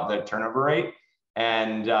figure out the turnover rate.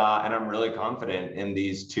 And I'm really confident in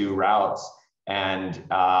these two routes, and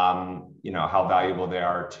how valuable they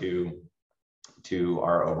are to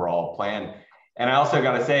our overall plan. And I also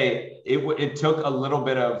got to say, it took a little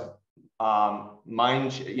bit of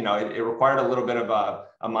it required a little bit of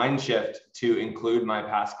a mind shift to include my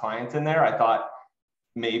past clients in there. I thought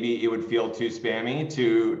maybe it would feel too spammy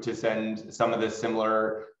to send some of this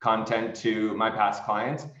similar content to my past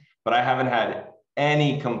clients, but I haven't had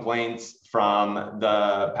any complaints from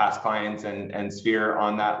the past clients and Sphere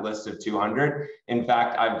on that list of 200. In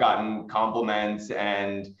fact, I've gotten compliments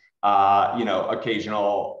and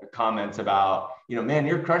occasional comments about, man,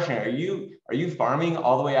 you're crushing it. Are you farming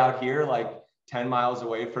all the way out here, like 10 miles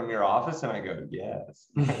away from your office? And I go, yes.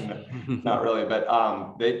 Not really,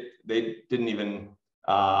 but they didn't even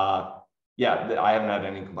yeah, I haven't had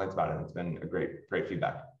any complaints about it. It's been a great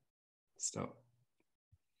feedback. So,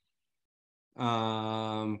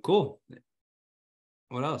 cool.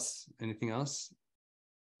 What else? Anything else?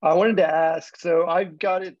 I wanted to ask, so I've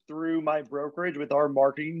got it through my brokerage with our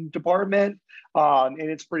marketing department. And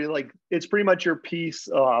it's pretty much your piece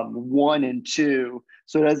 1 and 2.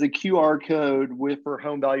 So it has a QR code for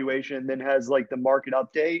home valuation, then has like the market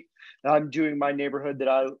update. I'm doing my neighborhood that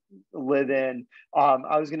I live in.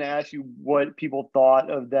 I was going to ask you what people thought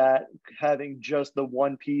of that, having just the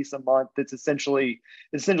one piece a month that's essentially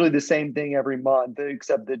the same thing every month,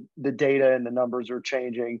 except that the data and the numbers are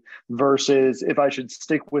changing, versus if I should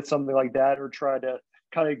stick with something like that or try to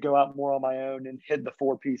kind of go out more on my own and hit the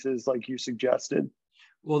 4 pieces like you suggested.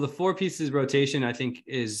 Well, the 4 pieces rotation, I think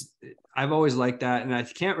I've always liked that. And I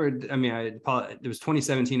can't, it was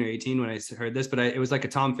 2017 or 18 when I heard this, but it was like a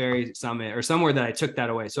Tom Ferry summit or somewhere that I took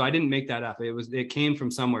that away. So I didn't make that up. It came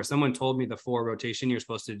from somewhere. Someone told me the 4 rotation you're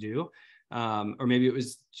supposed to do. Or maybe it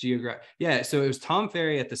was Geographic. Yeah. So it was Tom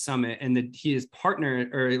Ferry at the summit, and his partner,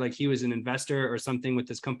 or like he was an investor or something with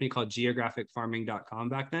this company called geographicfarming.com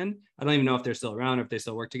back then. I don't even know if they're still around or if they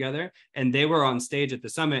still work together. And they were on stage at the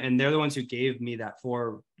summit, and they're the ones who gave me that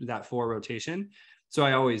four rotation. So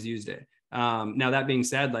I always used it. Now that being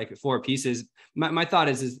said, like 4 pieces, my thought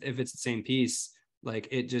is if it's the same piece, like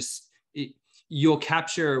you'll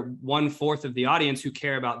capture 1/4 of the audience who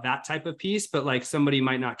care about that type of piece, but like somebody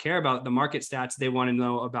might not care about the market stats. They want to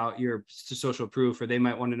know about your social proof, or they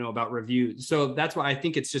might want to know about reviews. So that's why I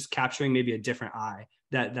think it's just capturing maybe a different eye.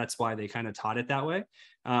 That's why they kind of taught it that way.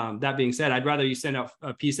 That being said, I'd rather you send out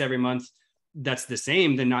a piece every month that's the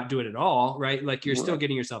same than not do it at all, right? Like you're still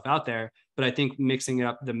getting yourself out there, but I think mixing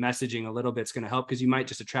up the messaging a little bit is going to help, because you might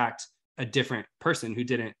just attract a different person who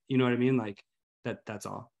didn't, you know what I mean? Like that's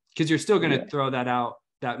all. Because you're still going to throw that out.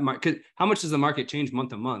 How much does the market change month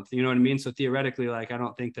to month? You know what I mean? So theoretically, like I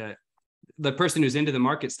don't think that the person who's into the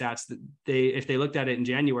market stats, that if they looked at it in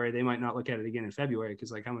January, they might not look at it again in February,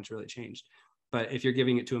 because like how much really changed. But if you're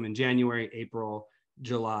giving it to them in January, April,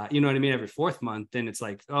 July, you know what I mean, every 4th month, then it's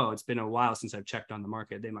like, oh, it's been a while since I've checked on the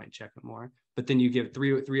market. They might check it more. But then you give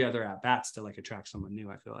three other at bats to like attract someone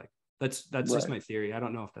new. I feel like that's just my theory. I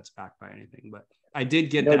don't know if that's backed by anything, but I did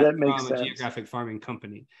get that from a geographic farming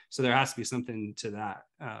company. So there has to be something to that.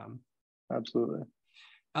 Absolutely.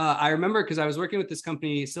 I remember because I was working with this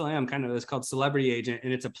company, still am kind of, it's called Celebrity Agent,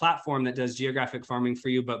 and it's a platform that does geographic farming for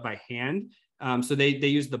you, but by hand. So they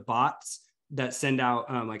use the bots that send out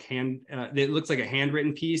it looks like a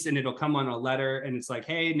handwritten piece, and it'll come on a letter, and it's like,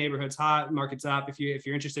 hey, neighborhood's hot, market's up. If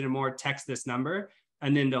you're interested in more, text this number.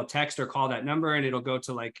 And then they'll text or call that number, and it'll go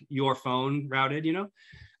to like your phone routed, you know?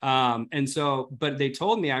 And so, but they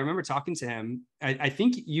told me, I remember talking to him, I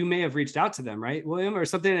think you may have reached out to them, right, William, or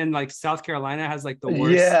something. And like South Carolina has like the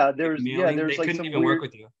worst. There's they couldn't even work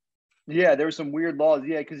with you. Yeah, there were some weird laws.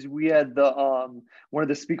 Yeah, because we had the one of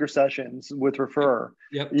the speaker sessions with Refer.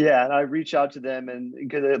 Yep. Yeah, and I reached out to them, and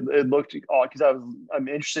because it looked, because I'm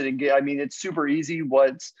interested in I mean, it's super easy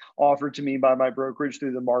what's offered to me by my brokerage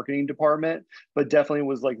through the marketing department, but definitely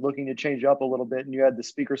was like looking to change up a little bit. And you had the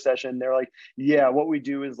speaker session. They're like, yeah, what we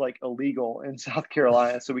do is like illegal in South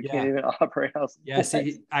Carolina, so we can't even operate house. Yeah,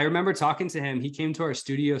 see, I remember talking to him. He came to our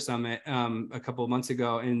studio summit a couple of months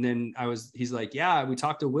ago, and then he's like, yeah, we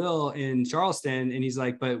talked to Will in Charleston, and he's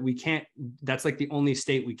like, but we can't, that's like the only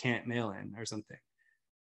state we can't mail in or something.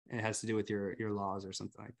 And it has to do with your laws or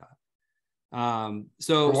something like that.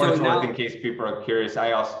 So now, in case people are curious,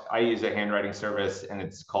 I use a handwriting service, and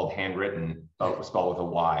it's called Handwritten, but spelled with a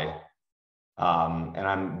Y. And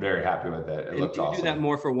I'm very happy with it. It looks awesome. Do that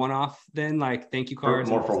more for one-off then, like thank you cards?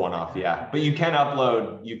 More for one-off, yeah. But you can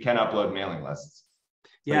upload mailing lists.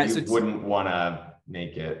 Yeah, so you wouldn't want to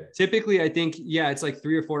make it. Typically, I think, it's like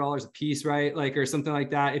 $3 or $4 a piece, right? Like, or something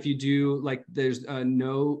like that. If you do, like, there's a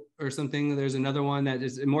note or something, there's another one that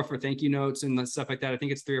is more for thank you notes and stuff like that. I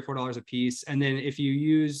think it's $3 or $4 a piece. And then if you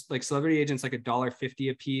use like Celebrity Agents, like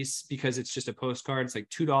 $1.50 a piece, because it's just a postcard, it's like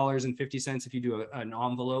 $2.50 if you do an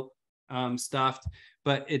envelope stuffed.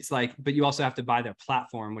 But it's like, but you also have to buy their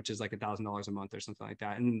platform, which is like $1,000 a month or something like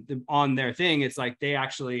that. And on their thing, it's like they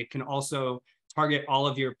actually can also target all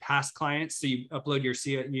of your past clients. So you upload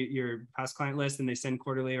your past client list, and they send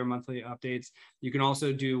quarterly or monthly updates. You can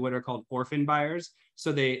also do what are called orphan buyers.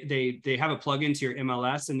 So they have a plugin to your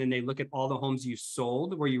MLS, and then they look at all the homes you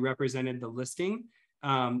sold where you represented the listing.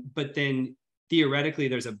 But then theoretically,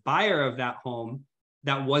 there's a buyer of that home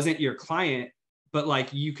that wasn't your client, but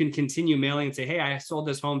like you can continue mailing and say, hey, I sold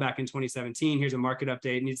this home back in 2017. Here's a market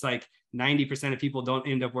update. And it's like 90% of people don't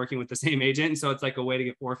end up working with the same agent. And so it's like a way to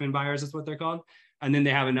get orphan buyers, is what they're called. And then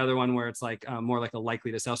they have another one where it's like more like a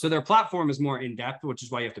likely to sell. So their platform is more in depth, which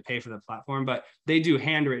is why you have to pay for the platform. But they do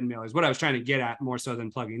handwritten mailers. What I was trying to get at more so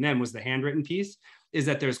than plugging them was the handwritten piece, is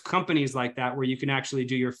that there's companies like that where you can actually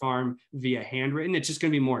do your farm via handwritten. It's just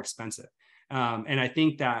going to be more expensive. And I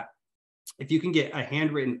think that if you can get a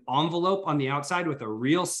handwritten envelope on the outside with a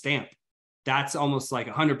real stamp, that's almost like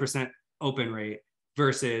 100% open rate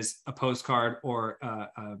versus a postcard or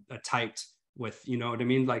a typed with, you know what I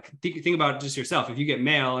mean? Like think about it just yourself. If you get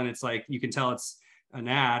mail and it's like, you can tell it's an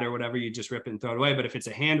ad or whatever, you just rip it and throw it away. But if it's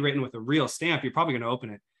a handwritten with a real stamp, you're probably going to open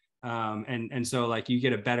it. And so like you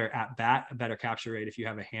get a better at bat, a better capture rate if you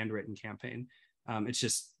have a handwritten campaign. It's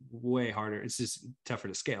just way harder. It's just tougher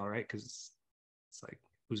to scale, right? Because it's like,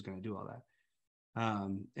 who's going to do all that?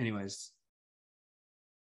 Anyways,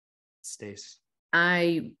 Stace.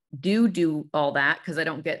 I do all that because I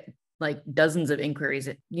don't get like dozens of inquiries,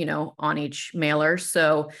 you know, on each mailer.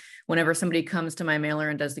 So whenever somebody comes to my mailer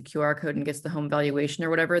and does the QR code and gets the home valuation or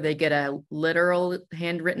whatever, they get a literal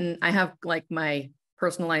handwritten. I have like my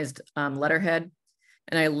personalized letterhead,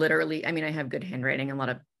 and I have good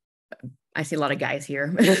handwriting. I see a lot of guys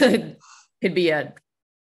here. Could be a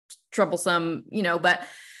troublesome, you know, but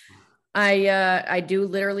I do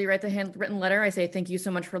literally write the handwritten letter. I say, thank you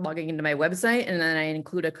so much for logging into my website. And then I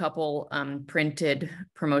include a couple printed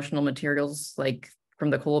promotional materials, like from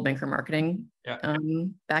the Coldwell Banker marketing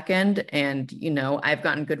back end. And, you know, I've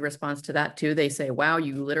gotten good response to that too. They say, wow,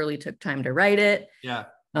 you literally took time to write it. Yeah.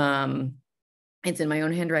 It's in my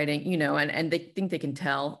own handwriting, you know, and they think they can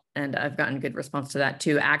tell. And I've gotten good response to that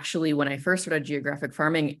too. Actually, when I first started geographic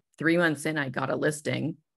farming, 3 months in, I got a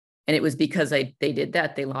listing. And it was because they did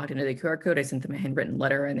that. They logged into the QR code. I sent them a handwritten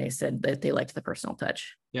letter and they said that they liked the personal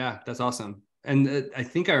touch. Yeah, that's awesome. And I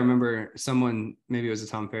think I remember someone, maybe it was a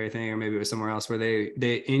Tom Ferry thing or maybe it was somewhere else where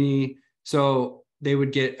so they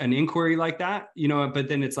would get an inquiry like that, you know, but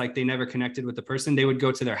then it's like they never connected with the person. They would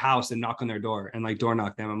go to their house and knock on their door and like door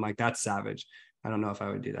knock them. I'm like, that's savage. I don't know if I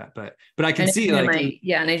would do that, but I can see like,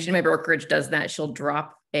 an agent in my brokerage does that. She'll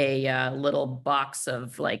drop a little box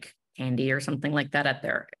of like candy or something like that at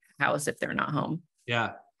their house if they're not home.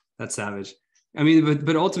 Yeah, that's savage. I mean,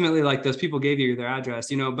 but ultimately, like those people gave you their address,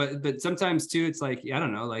 you know, but sometimes too, it's like, I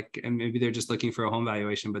don't know, like, and maybe they're just looking for a home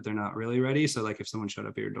valuation, but they're not really ready. So like if someone showed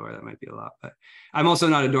up at your door, that might be a lot, but I'm also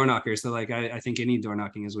not a door knocker. So like, I think any door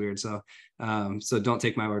knocking is weird. So, so don't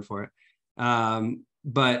take my word for it.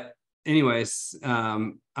 But anyways,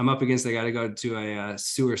 I'm up against, I got to go to a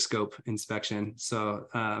sewer scope inspection. So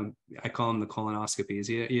I call them the colonoscopies.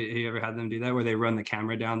 You ever had them do that where they run the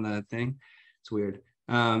camera down the thing? It's weird.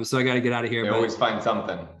 So I got to get out of here. They always find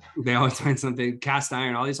something. They always find something. Cast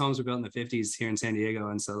iron. All these homes were built in the 50s here in San Diego.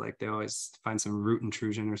 And so like they always find some root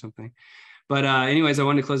intrusion or something. But anyways, I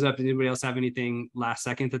wanted to close it up. Did anybody else have anything last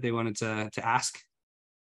second that they wanted to ask?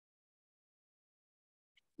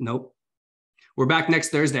 Nope. We're back next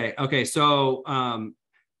Thursday. Okay, so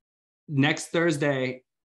next Thursday,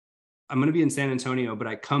 I'm going to be in San Antonio, but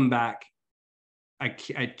I come back.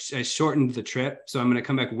 I shortened the trip, so I'm going to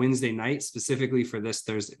come back Wednesday night specifically for this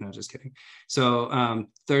Thursday. No, just kidding. So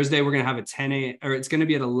Thursday, we're going to have a 10 a.m. or it's going to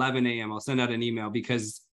be at 11 a.m. I'll send out an email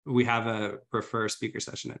because we have a prefer speaker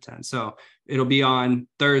session at 10. So it'll be on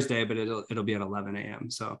Thursday, but it'll be at 11 a.m.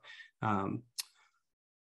 So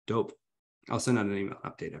dope. I'll send out an email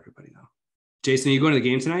update everybody now. Jason, are you going to the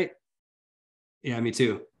game tonight? Yeah, me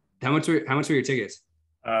too. How much were your tickets?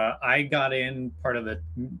 I got in part of the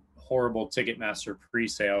horrible Ticketmaster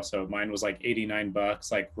pre-sale, so mine was like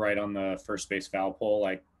 $89, like right on the first base foul pole,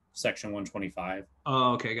 like section 125.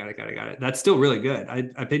 Oh, okay, got it. That's still really good.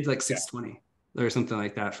 I paid like $620 or something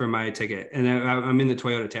like that for my ticket, and I'm in the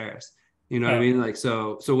Toyota Terrace. You know what I mean? Like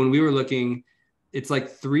so when we were looking, it's like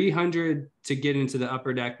 $300 to get into the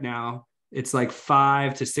upper deck now. It's like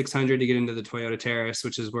 $500 to $600 to get into the Toyota Terrace,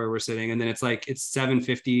 which is where we're sitting. And then it's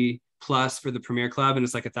 $750 plus for the Premier Club. And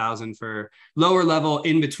it's like $1,000 for lower level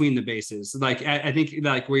in between the bases. Like, I think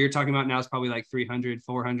like where you're talking about now is probably like 300,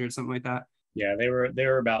 400, something like that. Yeah. They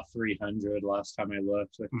were about 300 last time I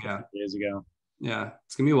looked, like a few days ago. Yeah.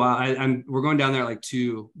 It's gonna be a while. We're going down there at like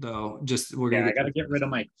 2 though. I got to get rid of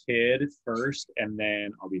my kid first and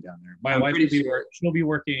then I'll be down there. My wife she'll be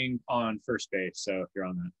working on first base. So if you're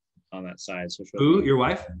on that side. So your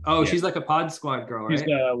wife? Oh, yeah. She's like a pod squad girl, right? She's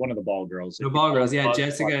one of the ball girls. The ball girls, yeah.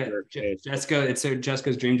 Jessica, it's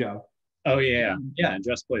Jessica's dream job. Oh yeah. Yeah. And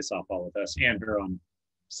Jess plays softball with us and her on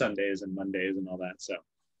Sundays and Mondays and all that. So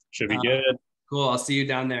should be good. Cool. I'll see you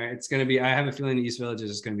down there. It's going to be, I have a feeling the East Village is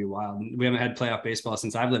just going to be wild. We haven't had playoff baseball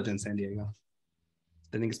since I've lived in San Diego.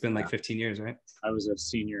 I think it's been like 15 years, right? I was a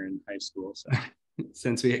senior in high school. So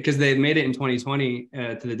since because they made it in 2020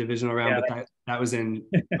 to the divisional round, but that was in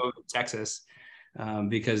Texas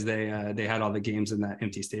because they had all the games in that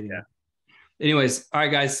empty stadium. Yeah. Anyways, all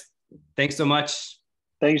right, guys, thanks so much.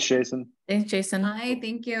 Thanks, Jason. Thanks, Jason. Hi,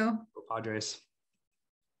 thank you. Go Padres.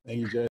 Thank you, Jay.